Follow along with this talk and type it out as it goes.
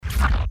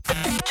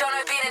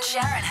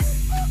Sharyn.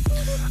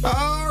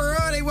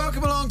 Alrighty,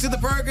 welcome along to the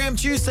program.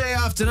 Tuesday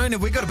afternoon,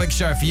 and we've got a big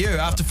show for you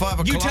after 5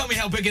 o'clock. You tell me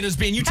how big it has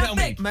been. You tell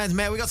me. Man,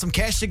 we got some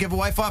cash to give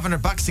away,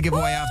 $500 to give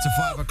away after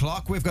 5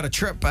 o'clock. We've got a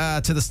trip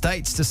to the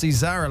States to see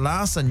Zara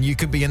Larson. You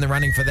could be in the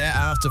running for that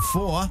after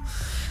 4.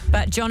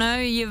 But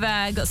Jono, you've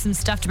got some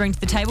stuff to bring to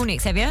the table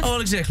next, have you? Oh,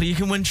 exactly. You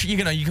can win. You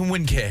can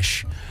win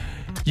cash.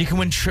 You can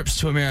win trips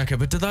to America,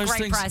 but do those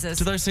Great prizes.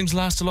 things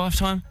last a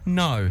lifetime?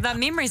 No. The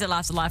memories that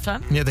last a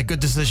lifetime. Yeah, they're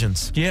good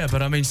decisions. Yeah,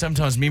 but I mean,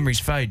 sometimes memories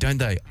fade, don't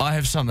they? I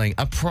have something,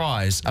 a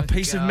prize, a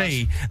piece of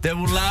me that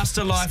will last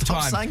a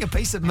lifetime. Stop saying a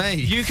piece of me.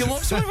 You can.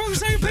 What's wrong with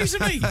saying a piece of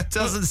me? It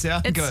doesn't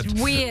sound It's good.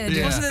 weird.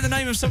 Yeah. Wasn't that the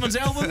name of someone's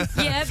album?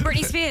 Yeah,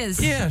 Britney Spears.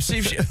 Yeah. See,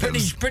 if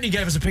Britney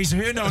gave us a piece of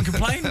her, no one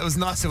complained. It was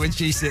nicer when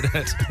she said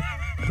it.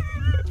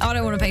 I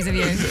don't want a piece of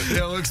you.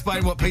 Yeah, we'll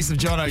explain what piece of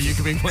Jono you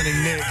could be winning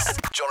next.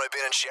 Jono,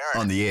 Ben and Sharyn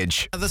on the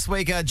edge. This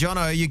week,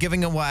 Jono, you're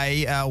giving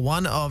away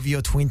one of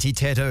your 20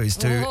 tattoos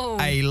to Whoa.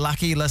 a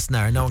lucky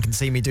listener. No one can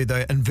see me do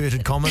the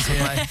inverted commas with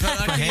my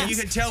hands. You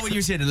can tell when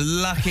you said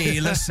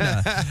lucky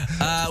listener,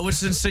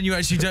 which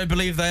insinuates you don't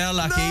believe they are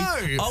lucky.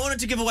 No. I wanted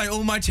to give away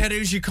all my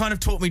tattoos. You kind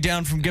of talked me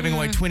down from giving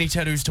away 20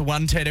 tattoos to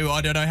one tattoo.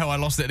 I don't know how I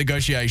lost that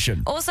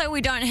negotiation. Also,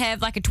 we don't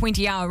have like a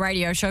 20-hour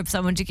radio show for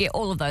someone to get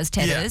all of those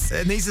tattoos. Yeah,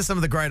 and these are some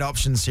of the great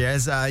options,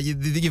 Jazz.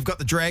 You've got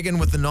the dragon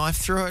with the knife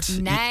through it.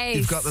 Nice.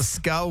 You've got the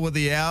skull with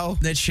the owl.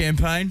 That's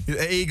champagne.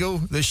 The eagle,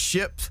 the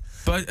ship.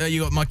 But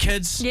you got my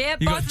kids. Yeah,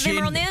 you both got of them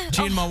are on there.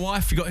 Jen, my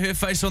wife, you got her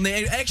face on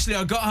there. Actually,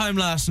 I got home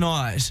last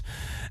night,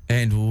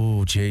 and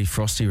oh, gee,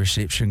 frosty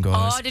reception,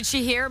 guys. Oh, did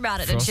she hear about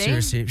it, did Frosty she?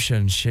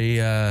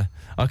 reception.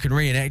 I can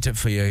reenact it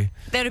for you.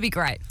 That'd be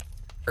great.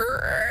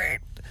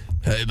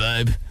 Hey,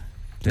 babe.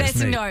 That's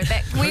me. no.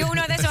 We all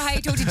know that's not how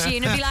you talk to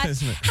Jen. It'd be like,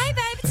 hey,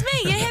 babe, it's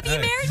me. Have you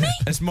married me?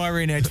 That's my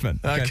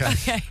reenactment. Okay.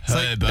 Okay. So,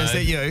 Hey, babe. is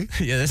that you?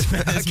 Yeah, that's me.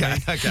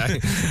 Okay.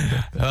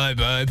 Hi,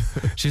 babe.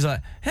 She's like,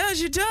 how's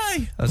your day?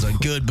 I was like,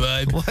 good,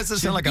 babe. Why does it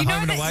sound like a You know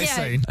home and that- away yeah.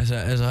 scene? I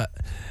was like,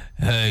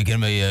 hey,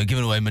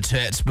 giving away my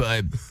tats,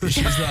 babe.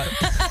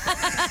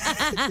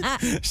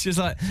 She's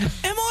like, am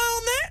I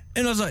on that?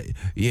 And I was like,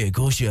 yeah, of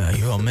course you are.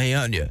 You're on me,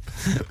 aren't you?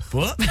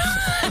 What?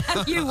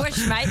 You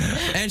wish, mate.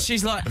 And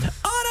she's like, I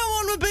don't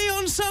want to be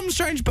on some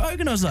strange boat.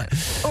 And I was like,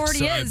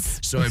 Already is.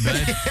 Sorry,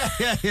 babe.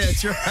 yeah,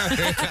 it's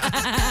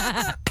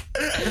right.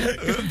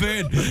 Good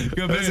bird.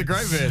 That's a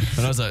great bit.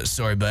 And I was like,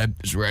 sorry, babe,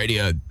 it's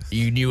radio.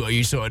 You knew what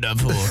you signed up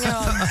for. Oh,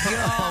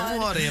 God.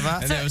 Whatever.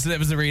 And that was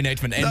the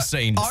reenactment and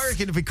scenes. I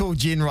reckon if we call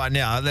Jen right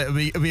now, it'd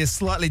be a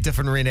slightly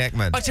different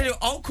reenactment. I tell you,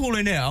 I'll call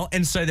her now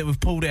and say that we've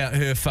pulled out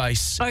her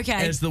face Okay.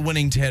 as the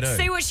winning tattoo.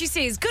 See what she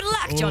says. Good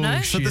luck,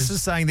 Jono. So this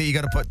is saying that you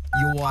got to put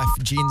your wife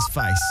Jen's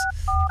face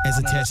as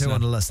a tattoo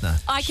on a listener.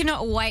 I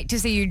cannot wait to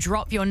see you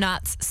drop your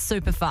nuts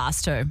super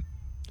fast, too.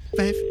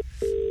 Babe.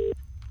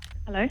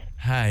 Hello.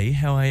 Hey,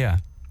 how are you?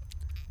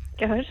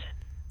 Good.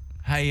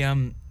 Hey,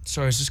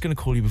 sorry, I was just going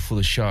to call you before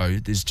the show.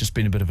 There's just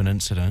been a bit of an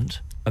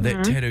incident.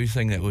 That tattoo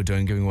thing that we're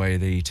doing, giving away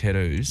the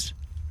tattoos,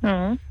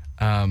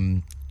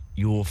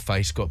 your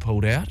face got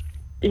pulled out.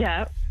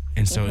 Yeah.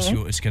 And so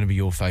it's going to be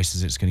your face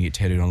as it's going to get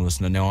tattooed on the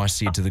listener. Now, I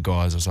said to the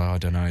guys, I was like, I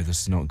don't know,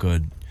 this is not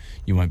good.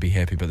 You won't be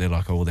happy. But they're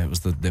like, oh, that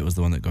was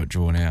the one that got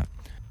drawn out.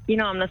 You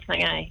know I'm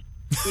listening, eh?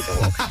 You do.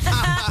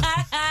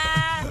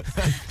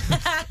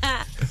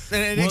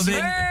 And Well, actually,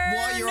 then-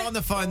 while you're on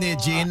the phone there,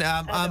 Jen,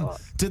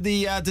 did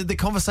the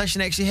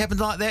conversation actually happen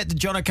like that? Did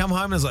Jono come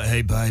home and was like,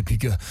 "Hey, babe,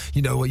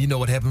 you know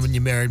what happened when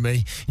you married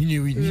me? You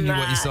knew what you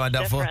Much signed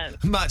up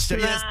different. for. Much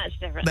different. Much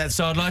different. That's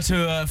So I'd like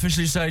to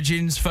officially say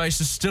Jen's face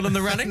is still in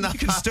the running. No, You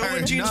can still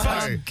win Jen's no.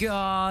 face.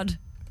 God.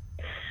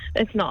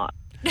 It's not.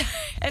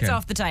 It's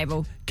off the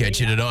table. Get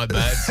you tonight,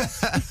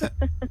 babe.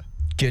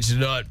 Get you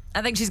tonight.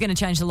 I think she's going to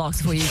change the locks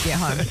before you get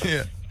home.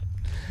 yeah.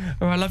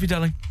 All right, love you,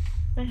 darling.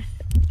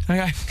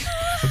 Okay.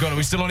 Oh God, are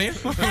we still on here?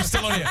 We're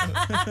still on here.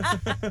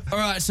 All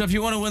right, so if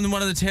you want to win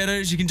one of the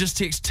tattoos, you can just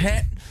text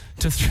TAT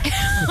to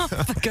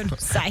For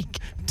goodness sake.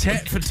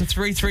 TAT to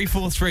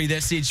 3343.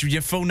 That's it.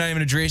 Your full name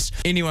and address.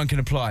 Anyone can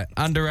apply.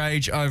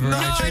 Underage, overage.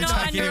 No, We'll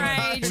not take anyone.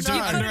 underage. We'll You've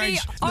take got to be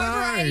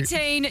underage. over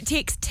 18.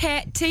 Text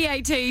TAT,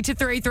 T-A-T, to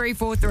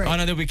 3343. I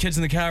know there'll be kids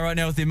in the car right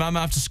now with their mum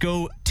after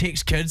school.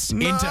 Text kids.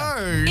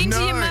 Enter. Into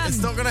your mum.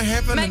 It's not going to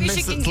happen Maybe unless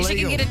she can it's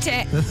legal. get a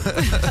tat.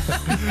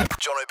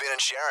 Jono, Ben and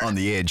Sharyn on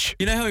the edge.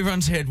 You know how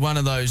everyone's had one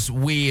of those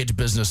weird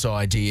business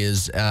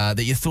ideas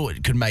that you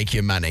thought could make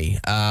you money?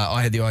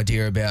 I had the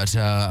idea about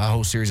a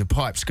whole series of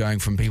pipes going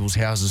from people's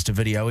houses to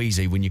Video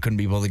Easy when you couldn't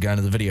be bothered going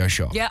to the video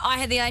shop. Yeah, I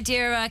had the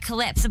idea of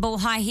collapsible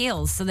high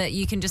heels so that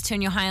you can just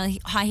turn your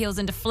high heels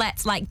into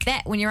flats like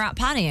that when you're out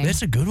partying.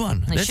 That's a good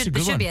one. It That's should, a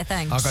good it should one. be a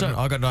thing. I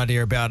got an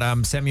idea about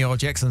Samuel L.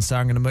 Jackson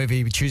starring in a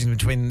movie choosing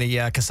between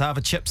the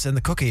cassava chips and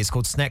the cookie. It's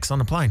called Snacks on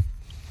a Plane.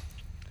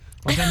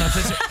 I don't know if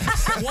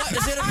that's what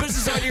is that a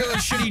business idea or a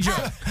shitty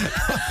joke?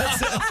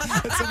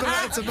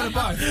 It's a bit of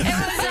both.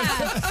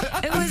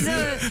 It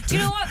was do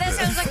you know what? That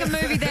sounds like a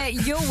movie that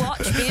you'll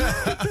watch,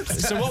 Ben.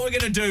 So what we're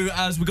going to do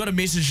is we've got a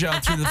message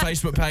through the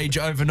Facebook page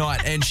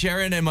overnight, and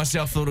Sharyn and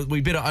myself thought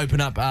we better open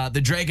up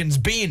the Dragon's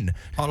Den.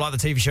 I like the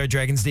TV show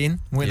Dragon's Den,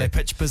 where Yeah. they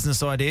pitch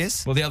business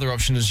ideas. Well, the other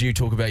option is you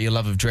talk about your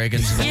love of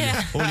dragons and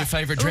Yeah. all your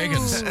favourite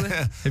dragons. Ooh.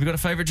 Have you got a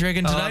favourite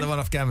dragon I today? like the one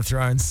off Game of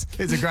Thrones.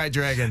 He's a great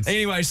dragon.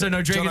 Anyway, so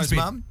no Dragon's Jono's Den.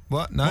 mum?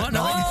 What? No. What?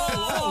 No.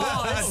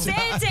 Oh,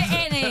 Santa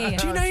Annie.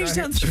 Do you know he's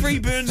done 3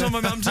 burns on my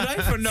mum today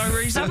for no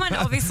reason? Someone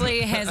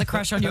obviously has a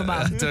crush on your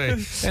mum.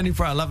 Dude, Annie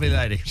Pryor, lovely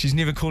lady. She's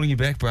never calling you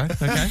back, bro.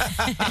 Okay?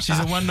 She's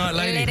a one-night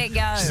lady. Let it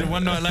go. She's a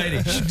one-night lady.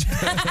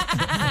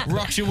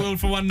 Rocks your world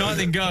for one night,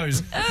 then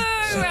goes.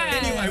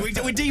 Anyway,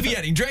 we're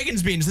deviating.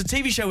 Dragon's Den is a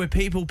TV show where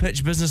people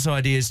pitch business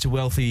ideas to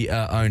wealthy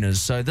owners.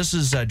 So this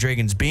is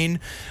Dragon's Den,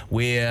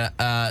 where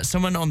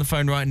someone on the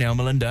phone right now,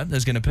 Melinda,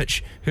 is going to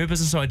pitch her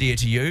business idea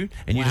to you,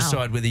 and you Wow.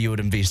 decide whether you would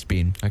invest,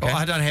 Ben. Okay? Oh,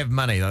 I don't have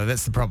money, though.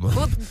 That's the problem.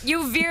 Well,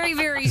 you're very,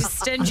 very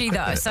stingy,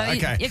 though. So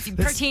Okay. if you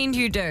Let's- pretend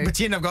you do.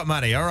 Pretend I've got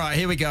money. All right,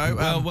 here we go.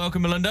 Well,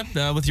 welcome, Melinda,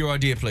 with your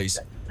idea, please.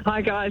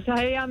 Hi guys.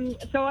 Hey,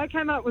 so I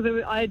came up with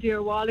an idea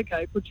a while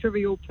ago called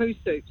Trivial Poo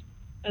Suit,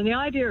 and the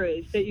idea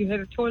is that you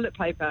have toilet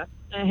paper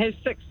and it has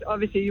 6.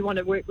 Obviously, you want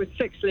to work with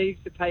 6 leaves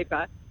of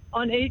paper.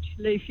 On each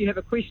leaf, you have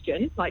a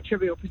question like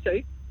Trivial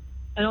Pursuit,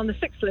 and on the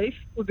 6th leaf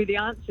would be the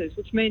answers,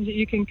 which means that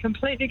you can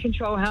completely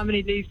control how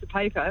many leaves of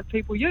paper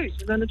people use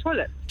within the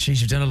toilet. Geez,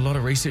 you've done a lot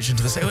of research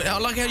into this. I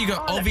like how you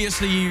go,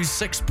 obviously you use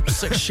six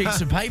sheets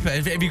of paper.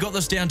 Have you got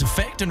this down to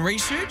fact and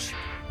research?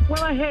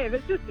 Well, I have.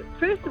 It's just,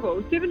 first of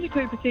all,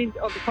 72%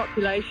 of the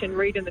population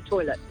read in the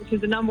toilet, which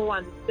is the number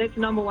one. That's the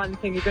number one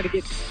thing you've got to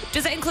get.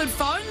 Does that include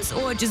phones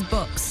or just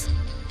books?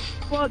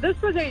 Well, this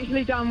was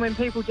actually done when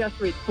people just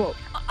read books.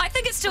 I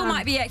think it still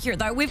might be accurate,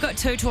 though. We've got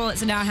 2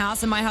 toilets in our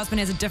house, and my husband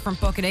has a different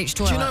book in each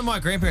toilet. Do you know my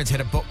grandparents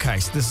had a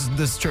bookcase? This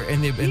is true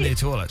in their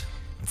toilet.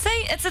 See,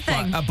 it's a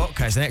thing. Like, a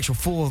bookcase, an actual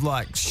full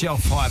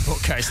shelf high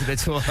bookcase in their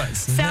toilets.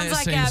 Sounds That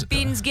like seems-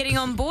 Ben's getting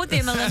on board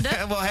there,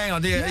 Melinda. Well, hang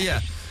on, yeah.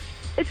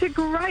 It's a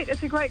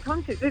great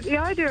concept. The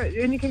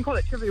idea, and you can call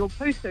it Trivial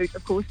Poo Suit,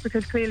 of course,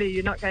 because clearly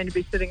you're not going to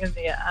be sitting in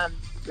there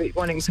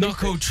wanting. It's not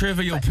called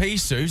Trivial Pea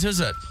Suit, is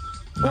it?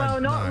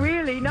 Well, not no.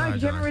 really. No, No,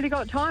 because you haven't no. really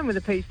got time with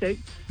a pea suit.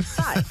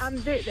 But and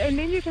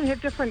then you can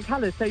have different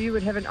colours. So you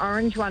would have an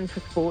orange one for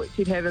sports.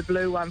 You'd have a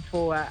blue one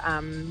for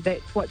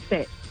what's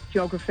that?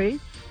 Geography.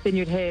 Then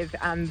you'd have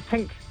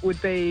pink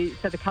would be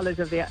the colours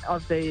of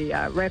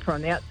the wrapper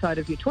on the outside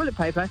of your toilet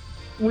paper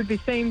would be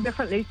themed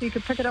differently, so you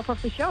could pick it up off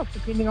the shelf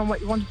depending on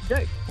what you wanted to do.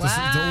 This is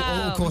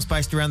all, of course,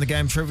 based around the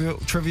game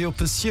Trivial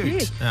Pursuit,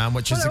 Yes.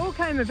 which Well, is it all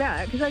came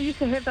about because I used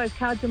to have those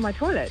cards in my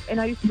toilet, and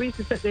we used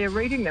to sit there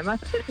reading them. I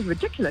thought, this is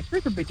ridiculous.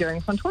 We could be doing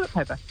this on toilet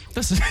paper.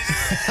 This is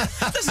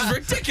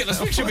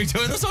ridiculous. We should be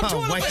doing this on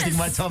toilet wasting paper.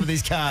 my time with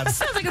these cards.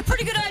 Sounds like a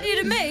pretty good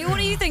idea to me. What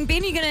do you think,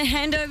 Ben? Are you going to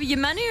hand over your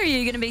money, or are you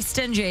going to be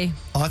stingy?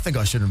 I think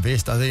I should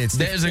invest. I think it's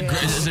That is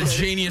a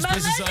genius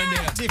business Melinda!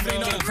 idea. definitely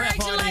not a crap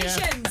idea.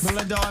 Congratulations.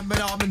 Melinda,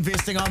 I'm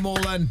investing. I'm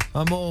all in.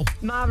 I'm all.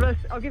 Marvellous.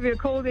 I'll give you a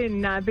call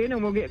then, Ben,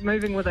 and we'll get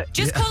moving with it.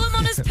 Just call him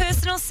on his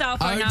personal cell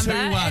phone number.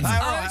 021. It's All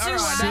right,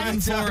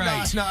 021.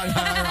 748. No,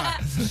 all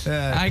right.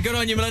 Yeah. Hey, good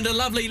on you, Melinda.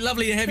 Lovely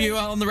to have you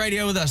on the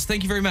radio with us.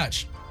 Thank you very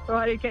much. All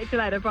right, catch you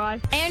later. Bye.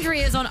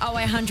 Andrea's on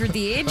 0800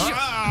 The Edge.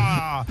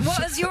 Ah!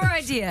 What is your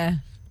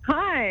idea?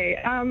 Hi.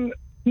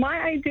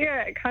 My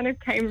idea kind of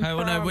came Hey,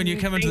 well, no, from when you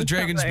come into the seeing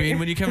Dragon's something.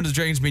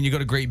 Den, you got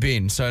to greet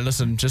Ben. So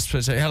listen, just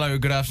say hello,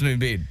 good afternoon,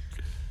 Ben.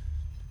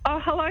 Oh,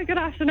 hello. Good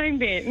afternoon,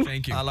 Ben.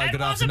 Thank you. Hello, It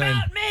good was afternoon.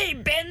 about me,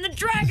 Ben the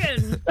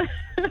Dragon.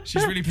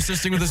 She's really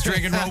persisting with this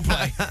dragon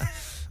roleplay.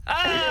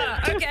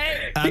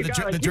 Okay.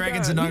 The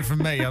dragon's a no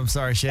from me. I'm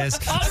sorry, Shaz.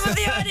 On with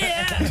the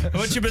idea.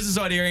 What's your business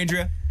idea,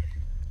 Andrea?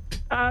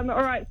 All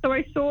right. So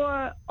I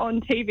saw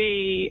on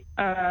TV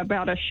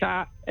about a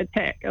shark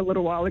attack a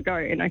little while ago,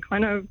 and I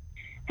kind of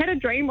had a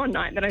dream one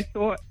night that I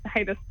thought,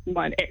 hey, this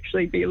might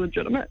actually be a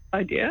legitimate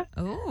idea.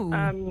 Ooh.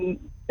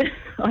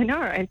 I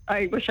know.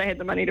 I wish I had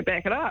the money to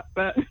back it up,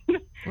 but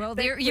Well,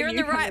 that's you're where in you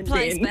the come right in,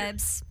 place, Ben.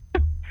 babes.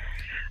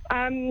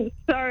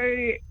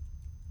 So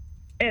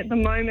at the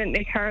moment,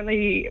 they're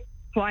currently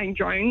flying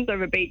drones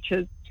over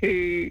beaches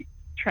to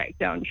track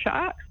down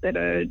sharks that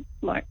are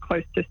like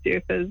close to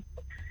surfers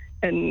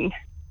in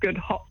good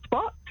hot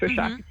spots for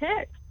shark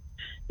attacks.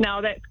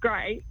 Now that's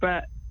great,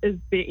 but is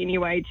there any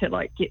way to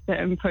like get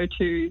the info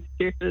to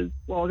surfers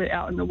while they're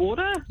out in the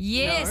water?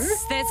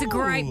 Yes, that's a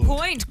great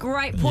point.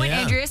 Great point,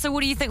 Yeah. Andrea. So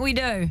what do you think we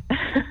do?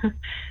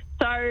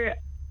 So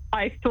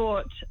I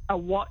thought a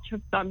watch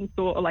of some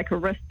sort, or like a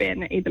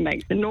wristband that either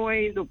makes a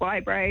noise or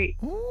vibrate.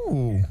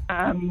 Ooh.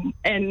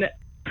 And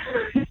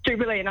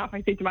stupidly enough,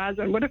 I said to my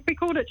husband, what if we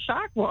called it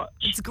Shark Watch?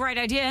 It's a great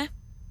idea.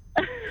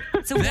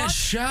 So That's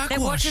Shark that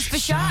Watch. watches for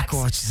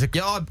sharks.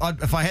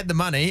 If I had the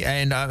money,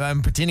 and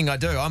I'm pretending I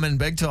do, I'm in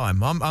big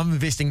time. I'm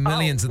investing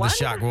millions in the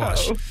Shark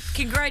Watch.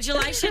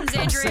 Congratulations,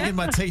 I'm Andrea. sinking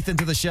my teeth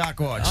into the Shark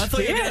Watch. I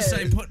thought you were going to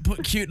say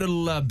put cute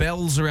little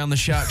bells around the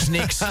sharks'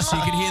 necks so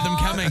you could hear them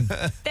coming.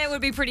 That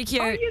would be pretty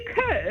cute. Oh,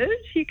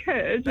 you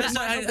could. But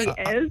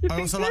I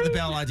also like the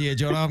bell idea,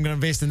 Jono. I'm going to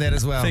invest in that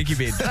as well. Thank you,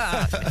 Ben.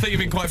 I think you've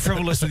been quite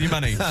frivolous with your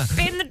money.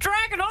 Ben the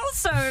dragon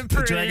also The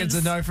approves. dragon's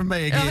a no from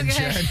me again,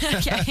 Sharyn.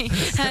 Okay.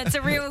 It's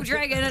a real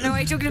dragon. I don't know why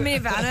you're talking to me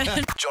about it.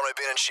 Jono,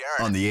 Ben and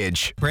Sharyn on the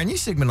Edge. Brand new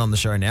segment on the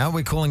show now.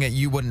 We're calling it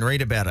You Wouldn't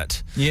Read About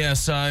It. Yeah,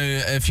 so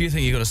if you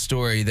think you've got a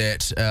story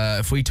that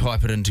if we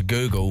type it into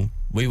Google,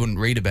 we wouldn't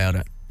read about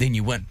it, then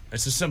you win.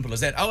 It's as simple as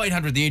that.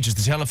 0800 The Edge is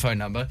the telephone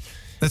number.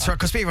 That's right,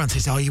 because everyone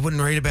says, you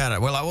wouldn't read about it.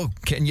 We're like, well,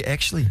 can you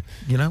actually,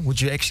 would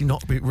you actually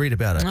not read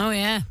about it? Oh,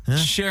 yeah.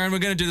 Sharyn, we're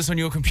going to do this on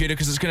your computer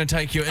because it's going to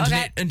take your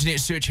internet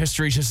search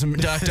history to some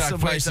dark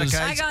places.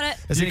 Okay. I got it.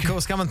 Is any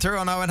calls coming through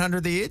on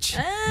 0800 The Edge?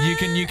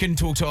 You can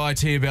talk to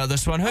IT about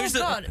this one. Who's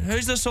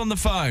this on the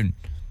phone?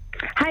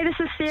 Hey, this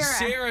is Sarah.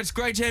 Sarah, it's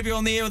great to have you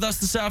on the air with us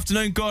this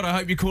afternoon. God, I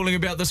hope you're calling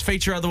about this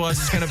feature, otherwise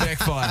it's going to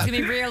backfire. It's going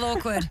to be real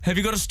awkward. Have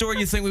you got a story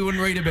you think we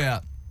wouldn't read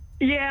about?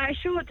 Yeah, I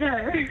sure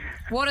do.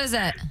 What is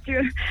it?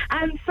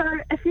 So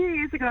a few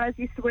years ago, I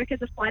used to work as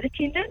a flight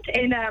attendant,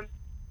 and I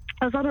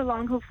was on a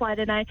long-haul flight,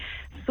 and I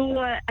saw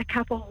a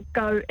couple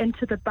go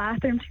into the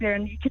bathroom together,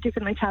 and you could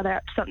definitely tell they're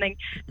up to something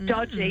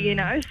dodgy,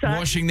 So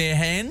Washing their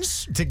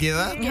hands?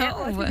 Together? yeah,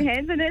 Oh. washing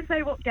hands. And as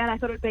they walked out, I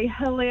thought it'd be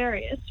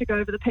hilarious to go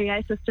over the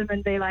PA system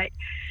and be like,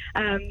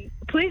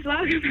 "Please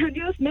welcome our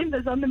newest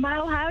members on the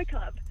Male Hire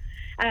Club."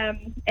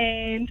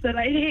 And the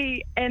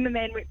lady and the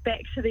man went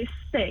back to their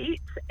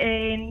seats,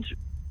 and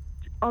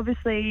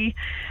obviously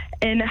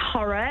in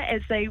horror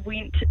as they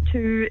went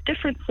to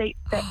different seats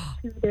back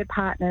to their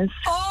partners.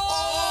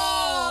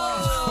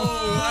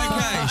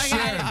 Okay,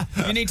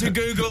 Sharyn, you need to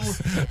Google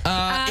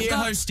air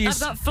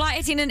hostess. I've got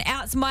flight attendant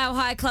outs Mile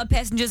High Club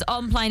passengers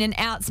on plane and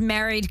outs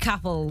married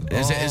couple.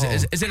 Is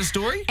that a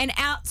story? And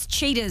outs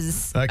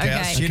cheaters. Okay,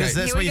 outs cheaters.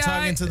 That's Here where we you're go.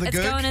 typing into the It's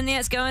Goog? going in there.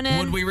 It's going in.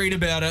 Would we read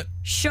about it?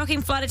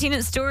 Shocking flight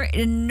attendant story.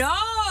 No.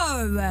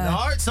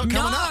 No, it's not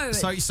coming No.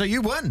 up. So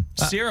you win.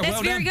 Sarah, That's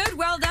well very done. good.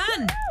 Well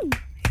done.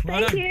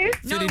 Thank you.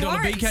 No $30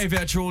 worries. BK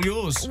voucher all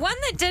yours. One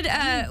that did.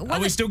 Are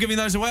we still giving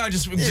those away? I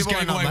just why gave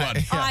not, away mate? one.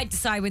 Yeah. I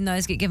decide when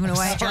those get given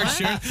away. Sorry,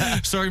 Jono.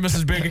 Sharyn. Sorry,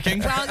 Mrs. Burger King.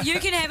 Well, you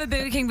can have a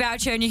Burger King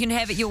voucher and you can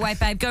have it your way,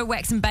 babe. Go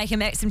whack some bacon,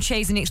 mac some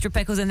cheese and extra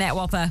pickles in that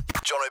Whopper.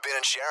 Jono, Ben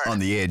and Sharyn on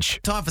the Edge.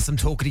 Time for some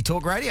talkity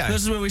talk radio.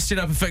 This is where we set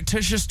up a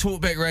fictitious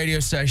talkback radio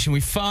station. We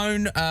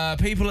phone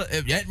people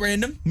at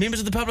random,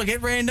 members of the public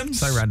at random.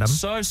 So random.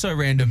 So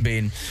random,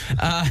 Ben.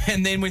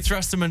 And then we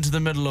thrust them into the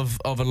middle of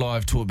a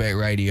live talkback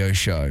radio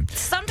show.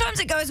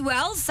 Sometimes it goes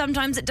well,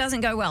 sometimes it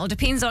doesn't go well. It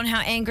depends on how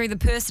angry the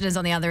person is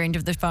on the other end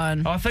of the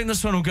phone. I think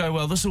this one will go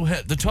well. This will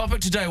hit. The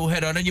topic today will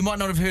hit on it. You might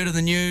not have heard of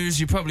the news.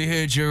 You probably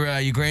heard your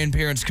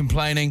grandparents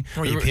complaining.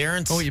 Or your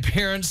parents. Or your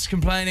parents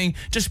complaining.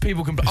 Just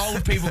people,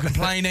 old people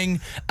complaining.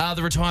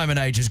 The retirement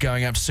age is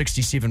going up to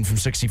 67 from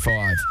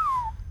 65.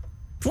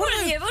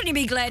 Wouldn't you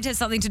be glad to have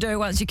something to do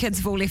once your kids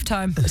have all left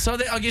home? So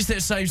I guess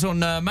that saves on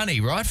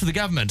money, right, for the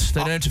government.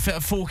 They don't have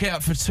to fork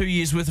out for 2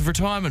 years worth of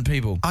retirement,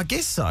 people. I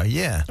guess so,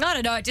 yeah. I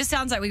don't know. It just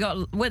sounds like we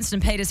got Winston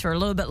Peters for a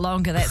little bit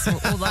longer. That's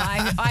all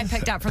that I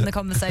picked up from the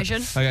conversation.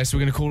 Okay, so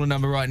we're going to call a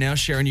number right now.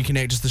 Sharyn, you can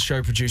act as the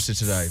show producer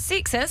today.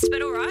 Sexist,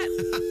 but all right.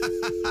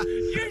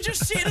 You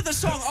just said in the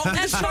song, I'm the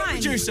That's show fine.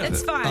 producer.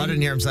 It's fine. I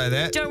didn't hear him say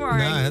that. Don't worry.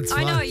 No, that's I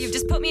fine. know. You've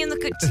just put me in the...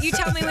 You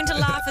tell me when to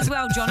laugh as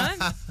well,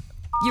 Jono.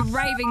 You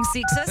raving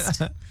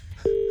sexist.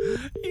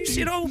 You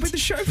said I will be the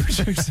show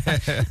producer.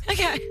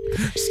 Okay.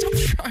 Stop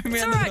showing me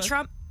It's all under right, the-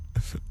 Trump.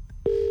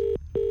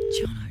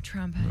 Jono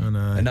Trump. I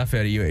know. Enough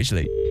out of you,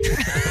 actually.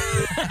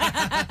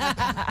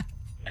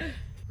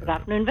 Good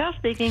afternoon, Val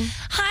speaking.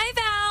 Hi,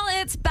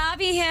 Val. It's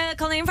Barbie here,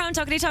 calling from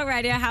Talkity Talk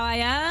Radio. How are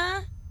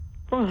ya?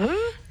 From who?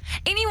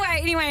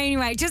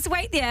 Anyway. Just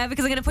wait there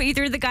because I'm going to put you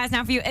through the guys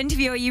now for your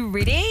interview. Are you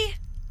ready?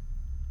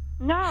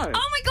 No. Oh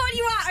my God,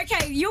 you are.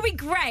 Okay, you'll be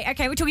great.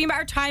 Okay, we're talking about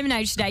retirement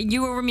age today.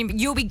 You will remember.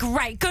 You'll be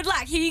great. Good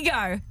luck. Here you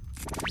go.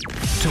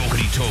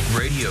 Talkity Talk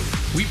Radio.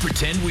 We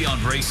pretend we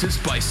aren't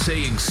racist by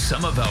saying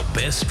some of our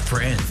best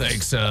friends.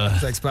 Thanks,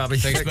 Thanks, Barbie.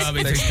 Thanks,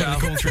 Barbie. Thanks for the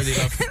call through there,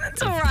 love.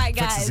 That's all right,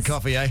 Fixes guys. the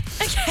coffee, eh?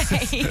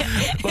 Okay.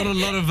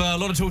 A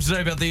lot of talk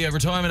today about the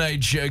retirement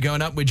age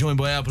going up. We're joined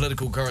by our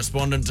political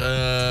correspondent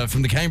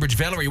from the Cambridge,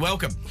 Valerie.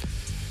 Welcome.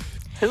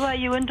 Who are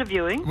you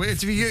interviewing? Well,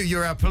 it's you.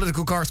 You're our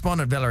political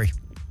correspondent, Valerie.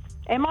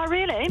 Am I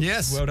really?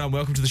 Yes. Well done.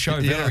 Welcome to the show,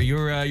 Yeah. Valerie.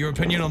 Your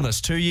opinion on this?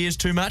 2 years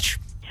too much?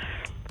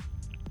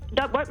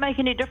 That won't make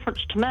any difference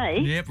to me.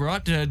 Yep,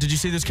 right. Did you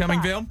see this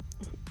coming, Val?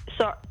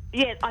 So,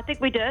 yeah, I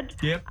think we did.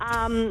 Yep.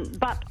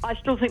 But I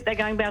still think they're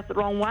going about it the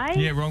wrong way.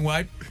 Yeah, wrong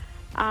way.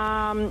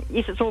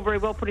 Yes, it's all very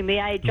well putting the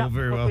age up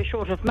because we're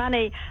short of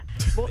money.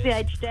 Brought the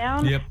age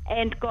down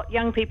and got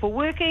young people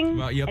working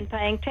and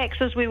paying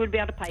taxes. We would be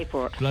able to pay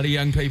for it. Bloody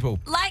young people.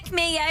 Like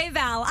me,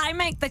 Val. I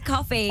make the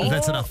coffee.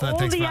 That's enough.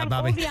 Thanks, Barbie.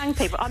 All the young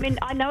people. I mean,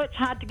 I know it's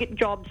hard to get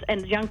jobs,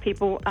 and young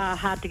people are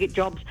hard to get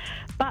jobs,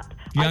 but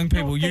young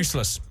people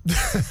useless.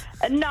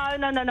 No.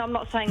 I'm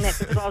not saying that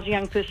because I was a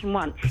young person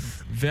once.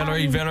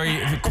 Valerie,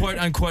 quote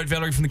unquote,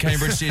 Valerie from the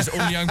Cambridge says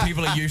all young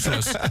people are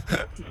useless.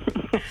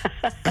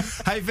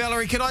 Hey,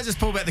 Valerie, can I just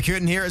pull back the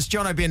curtain here? It's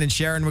Jono, Ben and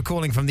Sharyn. We're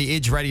calling from the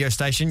Edge radio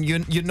station.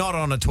 You're not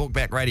on a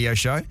talkback radio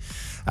show.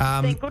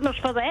 Thank goodness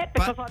for that,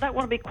 because I don't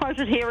want to be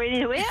quoted here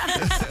anywhere.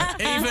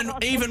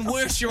 even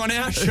worse, you're on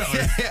our show.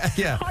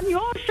 Yeah. On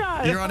your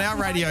show. You're on our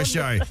radio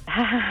show.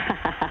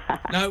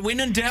 No, when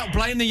in doubt,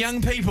 blame the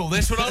young people.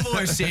 That's what I've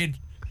always said.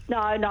 No,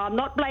 I'm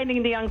not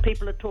blaming the young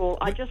people at all.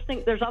 I just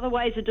think there's other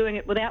ways of doing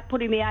it without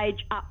putting the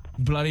age up.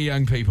 Bloody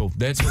young people.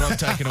 That's what I've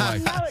taken away.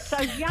 No, it's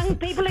those young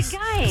people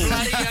again.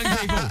 Bloody young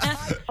people.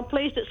 I'm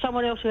pleased it's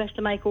someone else who has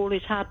to make all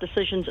these hard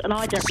decisions, and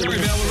I don't. Sorry,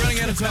 Val, we're running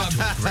out of time.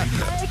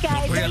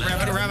 Okay. We're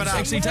going to wrap it up.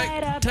 Actually,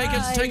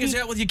 take us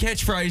out with your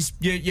catchphrase,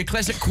 your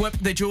classic quip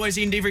that you always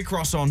end every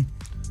cross on.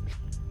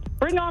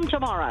 Bring on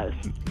tomorrow.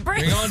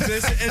 Bring on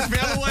this, as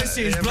Val always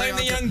says, blame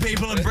the young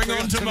people and bring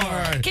on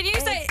tomorrow. Can you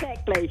say...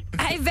 Exactly.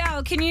 Hey,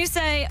 Val, can you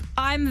say,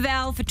 I'm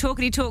Val for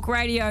Talkity Talk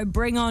Radio,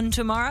 bring on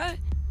tomorrow?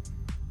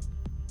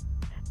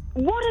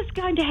 What is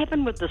going to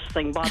happen with this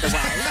thing, by the way?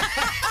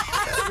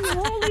 I'm giving you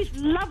all these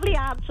lovely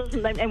answers,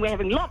 and we're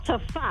having lots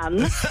of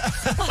fun. Am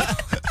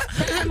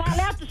I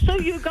allowed to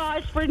sue you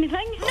guys for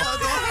anything? No,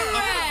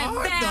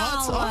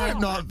 I hope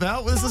not,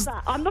 Val.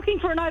 I'm looking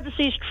for an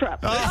overseas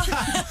trip.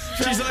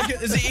 She's like,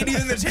 is there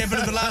anything that's happened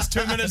in the last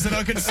 2 minutes that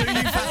I can sue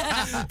you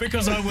for?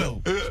 Because I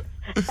will.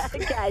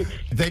 Okay.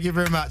 Thank you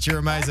very much. You're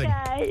amazing.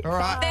 Okay. All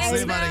right. Thanks,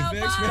 See you, buddy.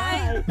 Val.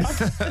 Bye.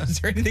 Is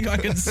there anything I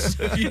can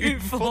sue you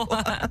for?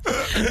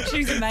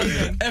 She's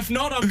amazing. If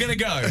not, I'm going to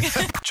go.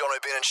 Jono,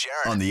 Ben and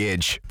Sharyn on the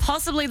Edge.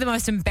 Possibly the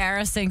most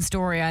embarrassing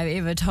story I've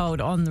ever told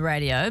on the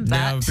radio. But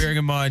Now, bearing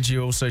in mind,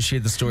 you also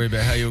shared the story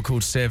about how you were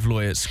called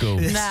Savloy at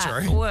school.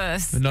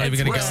 worse. We're not even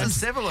going to Worse go than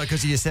into Savaloy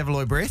because of your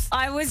Savaloy breath.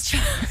 I was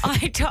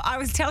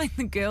telling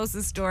the girls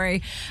the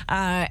story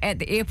at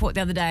the airport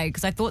the other day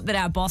because I thought that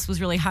our boss was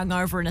really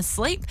hungover and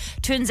asleep.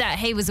 Turns out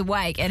he was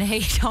awake, and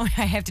he told me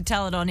I have to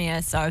tell it on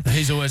air. So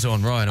He's always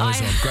on, Ryan. Always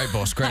on. Great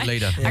boss, great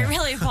leader. I really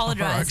All right,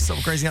 apologise.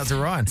 stop crazy out to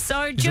Ryan. So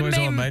always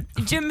on, mate.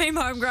 Jim Beam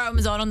Homegrown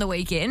was on the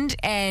weekend,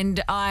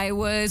 and I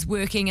was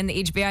working in the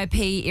Edge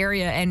VIP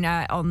area and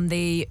on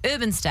the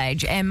urban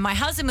stage, and my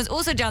husband was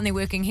also down there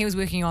working. He was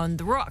working on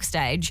the rock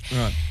stage.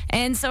 Right.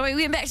 And so we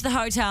went back to the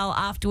hotel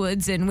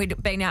afterwards, and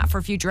we'd been out for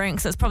a few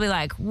drinks. It's probably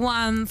like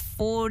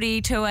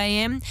 1:42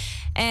 a.m.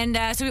 And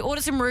so we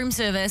ordered some room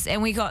service,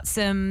 and we got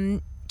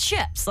some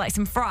chips, like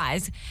some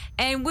fries,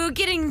 and we were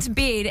getting to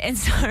bed, and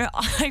so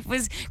I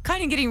was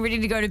kind of getting ready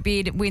to go to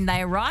bed when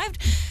they arrived.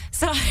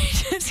 So I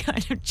just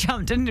kind of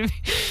jumped into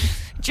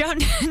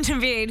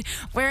bed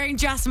wearing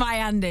just my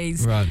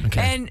undies. Right,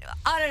 okay. And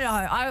I don't know,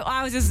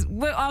 I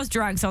was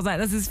drunk, so I was like,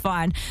 this is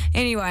fine.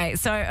 Anyway,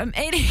 so I'm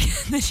eating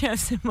the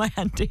chips in my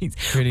undies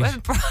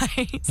with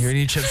fries. You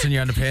eating chips in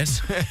your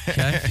underpants?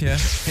 Okay, yeah.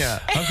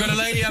 I've got a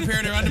lady up here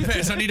in her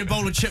underpants. I need a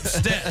bowl of chips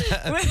stat.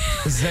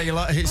 Is that your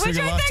life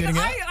getting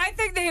out? I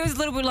think that he was a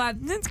little bit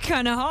like, that's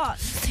kind of hot.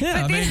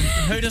 Yeah, I mean,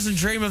 who doesn't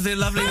dream of their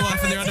lovely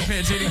wife in their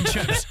underpants eating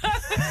chips?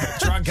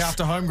 Drunk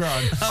after homegrown.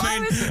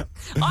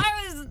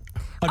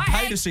 I'd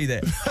pay to see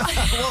that.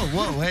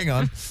 Whoa, hang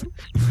on.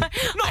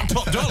 Not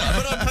top dollar,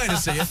 but I'd pay to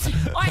see it.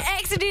 I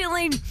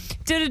accidentally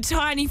did a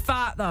tiny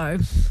fart though.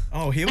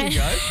 Oh, here we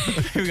go.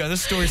 Here we go.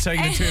 This story's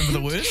taking a turn for the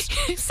worse.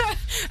 So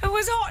it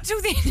was hot till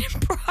then, and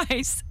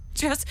Bryce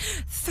just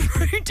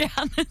threw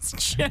down his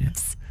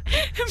chips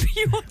in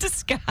pure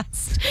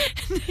disgust.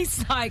 And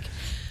he's like,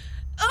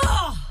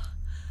 oh,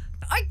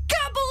 I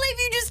can't believe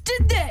you just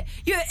did that.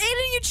 You're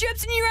eating your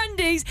chips in your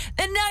undies,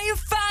 and now you're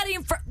farting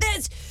in front.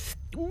 That's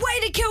way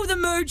to kill the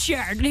mood,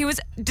 Sharyn. And he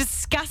was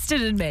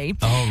disgusted in me.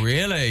 Oh,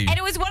 really? And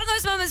it was one of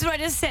those moments where I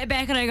just sat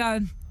back and I go,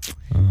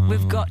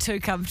 we've got too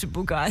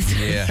comfortable, guys.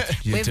 Yeah,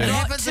 you We've do. got It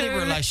happens in too a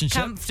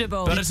relationship.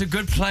 comfortable. But it's a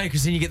good play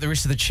because then you get the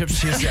rest of the chips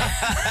to yourself.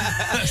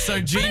 So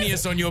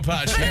genius on your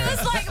part, But Sharyn. it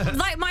was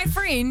like my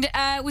friend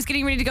was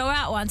getting ready to go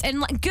out once, and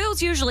like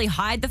girls usually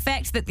hide the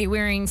fact that they're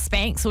wearing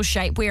Spanx or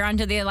shapewear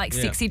under their like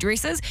sexy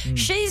dresses.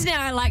 She's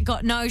now like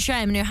got no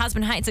shame, and her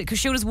husband hates it because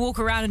she'll just walk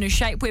around in her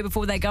shapewear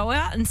before they go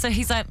out, and so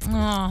he's like,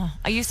 oh,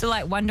 I used to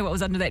like wonder what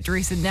was under that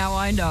dress, and now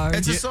I know.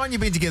 It's a sign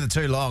you've been together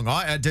too long.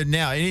 I did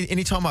now.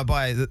 Anytime I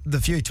buy,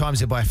 the few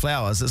times I buy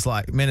flowers, it's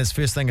like, man, his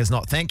first thing is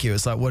not thank you.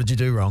 It's like, what did you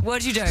do wrong?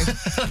 What did you do?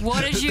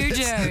 What did you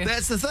do?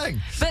 That's the thing.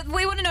 But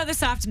we want to know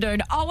this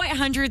afternoon,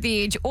 0800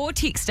 The Edge, or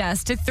text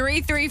us to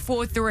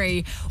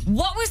 3343.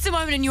 What was the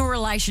moment in your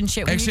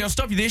relationship when Actually, I'll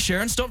stop you there,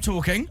 Sharyn. Stop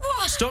talking.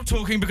 What? Stop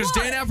talking because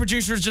What? Dan, our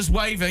producer, is just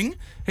waving.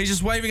 He's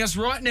just waving us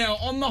right now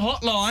on the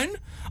hotline.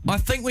 I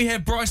think we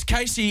have Bryce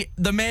Casey,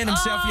 the man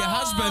himself, your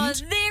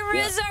husband. There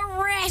There is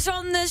a rat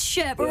on this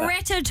ship.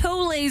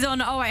 Ratatouille's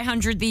on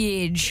 0800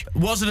 The Edge.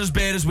 Was it as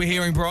bad as we're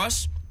hearing,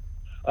 Bryce?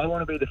 I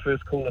want to be the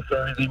first caller.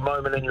 So, the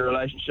moment in your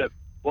relationship,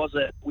 was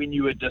it when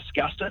you were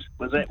disgusted?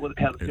 Was that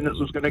how the sentence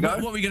was going to go?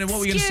 What were we going to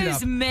set up?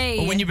 Excuse me.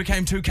 Or when you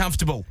became too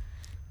comfortable?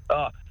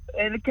 Oh,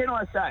 and can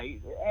I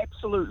say,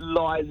 absolute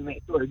lies in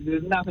that story.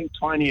 There's nothing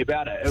tiny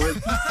about it. It was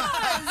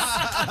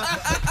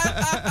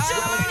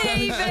Don't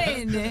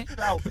even.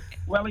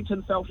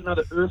 Wellington felt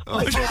another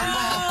earthquake. Come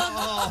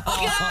on.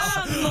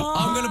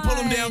 I'm going to pull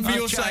him down for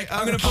your sake.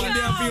 I'm going to pull him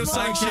down for your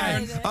sake,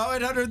 Sharyn.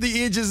 0800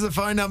 The Edge is the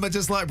phone number,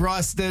 just like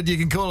Bryce did. You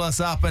can call us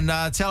up and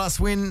tell us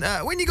when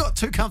you got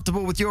too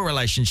comfortable with your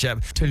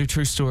relationship. Tell you a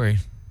true story.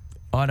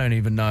 I don't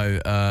even know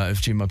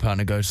if Jim, my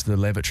partner, goes to the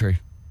lavatory.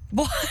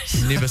 What?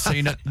 Never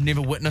seen it,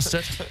 never witnessed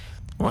it.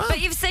 What?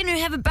 But you've seen her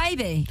have a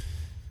baby.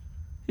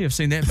 Yeah, I've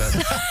seen that bit.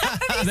 You've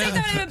seen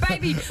her have a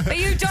baby, but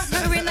you don't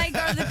know when they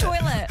go to the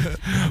toilet.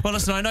 Well,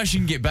 listen, I know she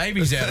can get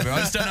babies out of her. I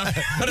just don't know.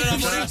 I don't know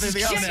what else is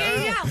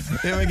coming out.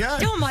 There we go.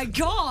 Oh my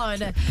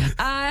God.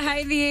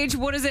 Hey, The Edge,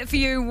 what is it for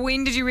you?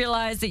 When did you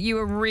realise that you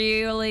were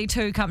really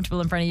too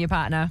comfortable in front of your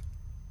partner?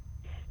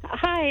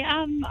 Hi,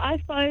 I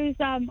suppose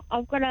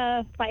I've got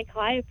a fake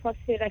eye, a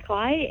prosthetic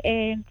eye,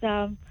 and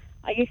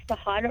I used to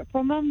hide it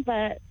from him,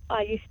 but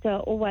I used to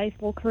always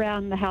walk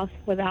around the house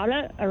without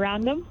it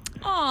around him.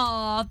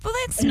 Oh, well,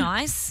 that's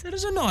nice. That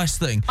is a nice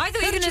thing. I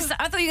thought you were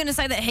going to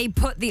say that he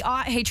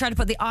tried to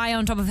put the eye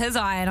on top of his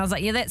eye, and I was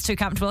like, yeah, that's too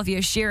comfortable if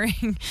you're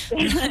sharing.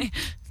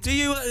 Do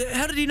you?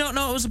 How did he not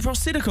know it was a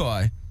prosthetic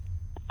eye?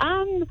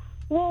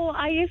 Well,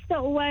 I used to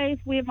always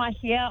wear my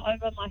hair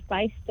over my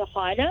face to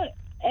hide it,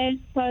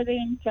 and so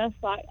then just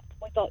like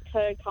we got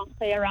too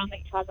comfy around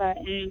each other,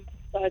 and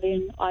so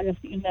then I just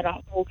ended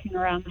up walking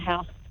around the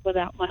house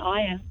without my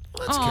eye in.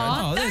 That's good.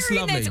 Oh, that's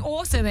lovely. That's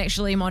awesome,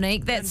 actually,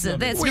 Monique. That's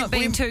not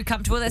being too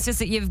comfortable. That's just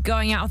that you're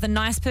going out with a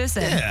nice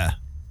person. Yeah.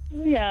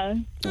 Yeah.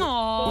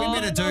 Aww. We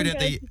met a dude at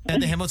the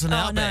Hamilton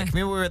Outback.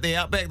 Remember we were at the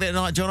Outback that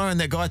night, Jono, and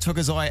that guy took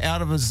his eye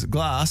out of his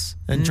glass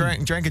and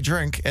drank a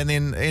drink, and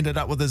then ended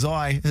up with his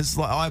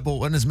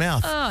eyeball in his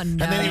mouth. Oh no! And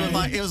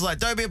then he was like,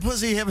 "Don't be a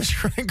pussy, have a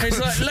drink." He's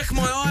like, "Lick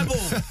my eyeball."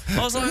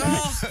 I was like,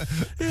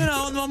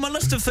 on my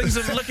list of things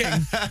I'm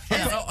licking,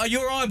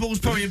 your eyeball's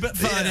probably a bit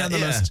far down the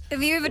list.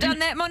 Have you ever done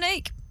that,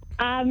 Monique?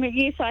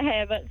 Yes, I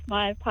have. It's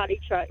my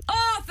party trick.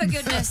 Oh, for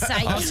goodness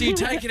sake. Oh, so you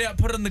take it out,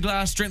 put it in the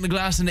glass, drink the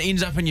glass, and it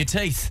ends up in your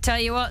teeth. Tell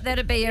you what,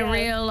 that'd be a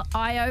real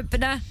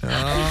eye-opener. An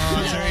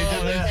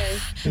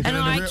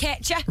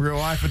eye-catcher. Real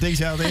eye for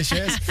detail there,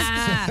 Shaz.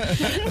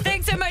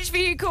 Thanks so much for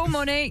your call,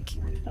 Monique.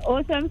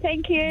 Awesome,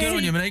 thank you. Good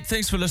on you, Monique.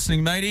 Thanks for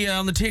listening, matey.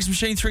 On the text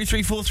machine,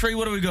 3343,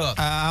 what do we got?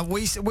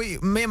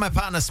 Me and my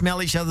partner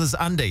smell each other's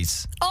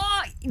undies.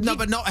 Oh, no,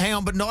 but not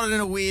in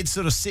a weird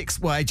sort of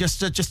sex way, just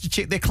to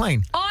check they're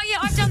clean. Oh yeah,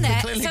 I've done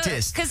that. Cleanly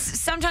test. Because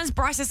sometimes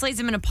Bryce just leaves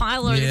them in a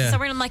pile or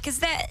somewhere, and I'm like, is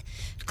that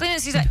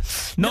cleanliness? He's like,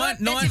 that's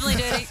definitely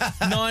dirty.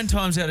 9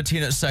 times out of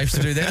 10, it's safe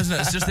to do that, isn't it?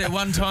 It's just that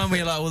one time where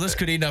you're like, well, this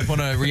could end up on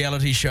a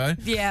reality show.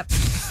 Yeah.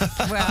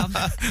 Well,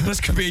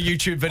 this could be a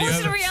YouTube video. What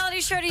sort of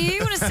reality show do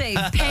you want to see?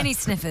 Panty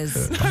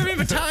sniffers. I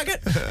remember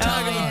Target.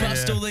 Target would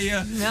bust all the.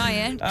 Oh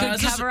yeah, good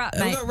cover up,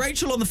 mate. We've got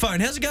Rachel on the phone.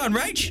 How's it going,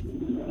 Rach?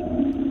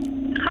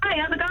 Hi,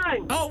 how's it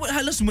going? Oh,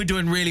 hey, listen, we're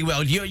doing really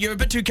well. You're a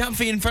bit too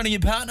comfy in front of your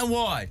partner.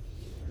 Why?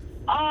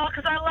 Oh,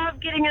 because I love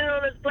getting in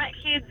on his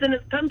blackheads and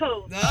his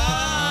pimples.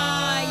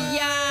 Oh,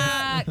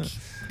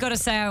 yuck. Gotta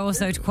say, I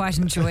also quite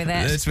enjoy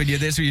that. That's when you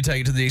take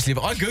it to the next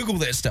level. I Google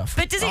that stuff.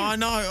 But does he? Oh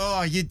no!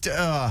 Oh, you.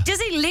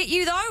 Does he let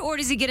you though, or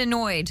does he get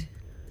annoyed?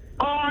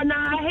 Oh,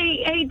 no,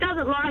 he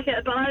doesn't like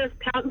it, but I just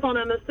pounce on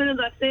him. As soon as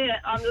I see it,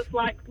 I'm just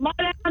like, lie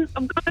down,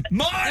 I'm going. I'm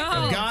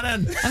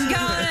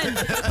going.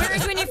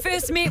 Whereas when you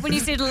first met, when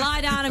you said,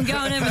 lie down, I'm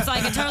going in, it's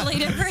like a totally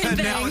different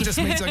thing. Now it just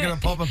means I'm going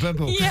to pop a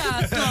pimple.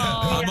 Yeah.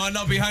 I might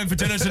not be home for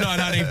dinner tonight,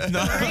 honey.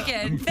 No.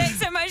 Wicked.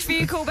 Thanks so much for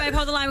your call, babe.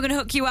 Hold the line. We're going to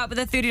hook you up with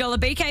a $30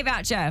 BK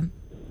voucher.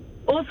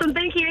 Awesome,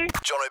 thank you.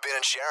 Jono, Ben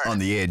and Sharyn on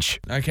the Edge.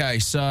 Okay,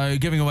 so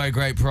giving away a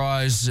great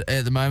prize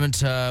at the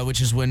moment,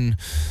 which is win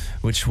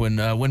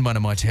one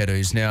of my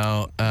tattoos.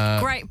 Now,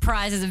 great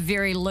prize is a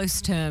very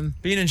loose term.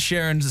 Ben and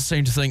Sharyn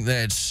seem to think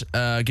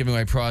that giving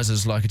away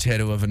prizes like a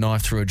tattoo of a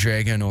knife through a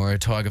dragon or a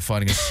tiger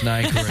fighting a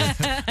snake or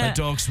a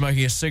dog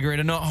smoking a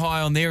cigarette are not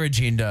high on their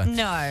agenda.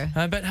 No.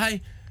 But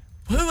hey,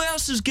 who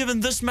else has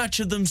given this much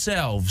of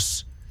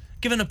themselves,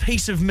 given a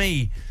piece of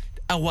me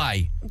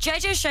away?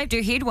 JJ shaved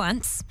her head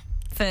once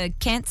for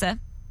cancer.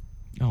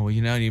 Oh, well,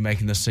 you're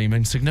making this seem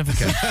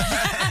insignificant.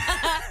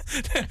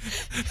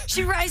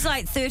 She raised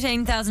like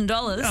 $13,000.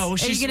 Oh, well, are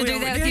you going to do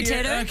that with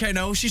your tattoo? Okay,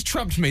 no, well, she's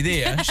trumped me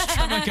there.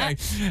 Okay.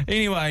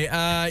 Anyway,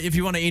 if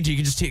you want to enter, you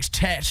can just text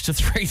TAT to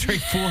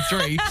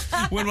 3343.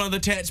 Win one of the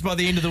tats by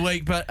the end of the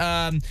week. But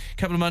a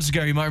couple of months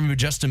ago, you might remember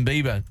Justin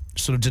Bieber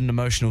sort of did an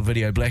emotional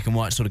video, black and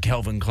white, sort of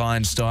Calvin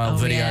Klein style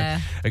video,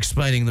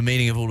 explaining the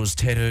meaning of all his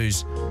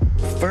tattoos.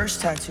 First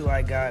tattoo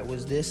I got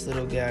was this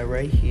little guy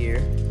right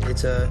here.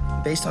 It's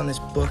based on this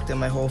book that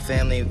my whole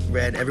family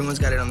read. Everyone's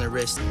got it on their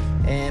wrist.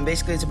 And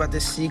basically it's about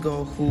this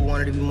seagull who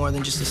wanted to be more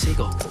than just a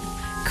seagull.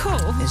 Cool.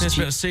 It's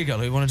about a seagull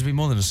who wanted to be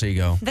more than a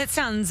seagull. That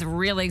sounds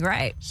really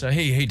great. So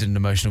he did an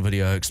emotional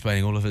video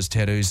explaining all of his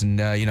tattoos,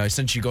 and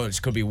since you guys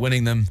could be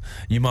winning them,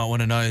 you might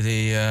want to know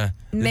the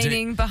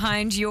Meaning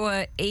behind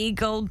your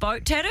eagle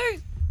boat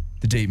tattoo?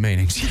 the deep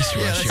meanings. Yes,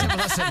 Yeah, let's sure. have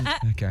a listen.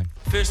 Okay.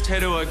 First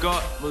tattoo I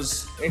got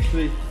was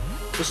actually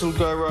this little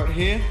guy right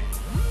here,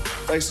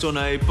 based on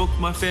a book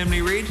my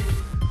family read,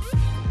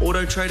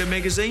 Auto Trader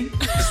magazine.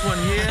 This one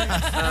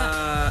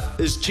here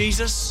is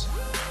Jesus.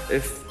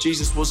 If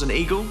Jesus was an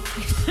eagle,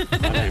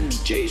 my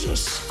name's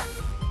Jesus.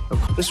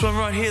 This one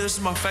right here, this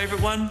is my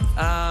favourite one.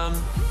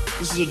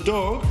 This is a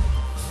dog,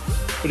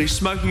 but he's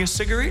smoking a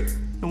cigarette.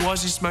 And why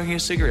is he smoking a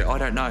cigarette? I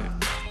don't know.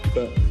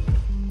 But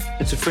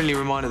it's a friendly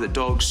reminder that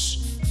dogs,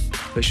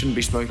 they shouldn't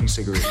be smoking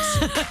cigarettes.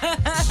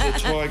 This is a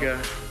tiger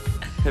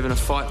having a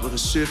fight with a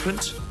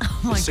serpent.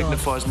 my It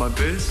signifies my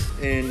birth,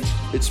 and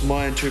it's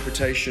my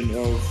interpretation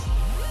of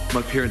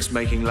my parents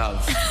making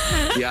love.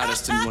 The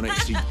artist didn't want to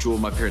actually draw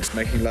my parents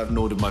making love,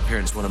 nor did my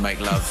parents want to make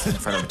love in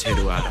front of a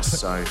tattoo artist.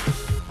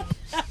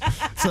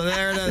 So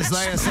there it is.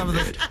 They are some of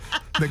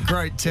the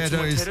great that's my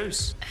tattoos.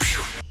 tattoos.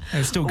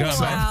 It's still going,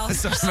 Wow.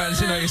 So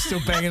much, you're still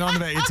banging on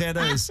about your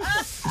tattoos.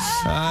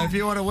 If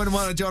you want to win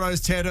one of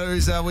Jono's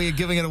tattoos, we're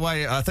giving it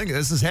away. I think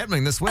this is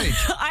happening this week.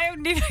 I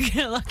am never going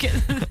to look at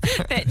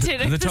that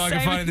tattoo. The tiger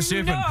fighting the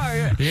serpent.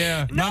 No.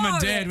 Yeah. No. Mum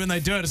and Dad, when they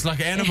do it, it's like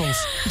animals.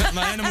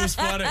 The animals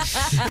fighting.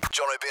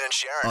 Jono, Ben and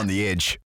Sharyn on the Edge.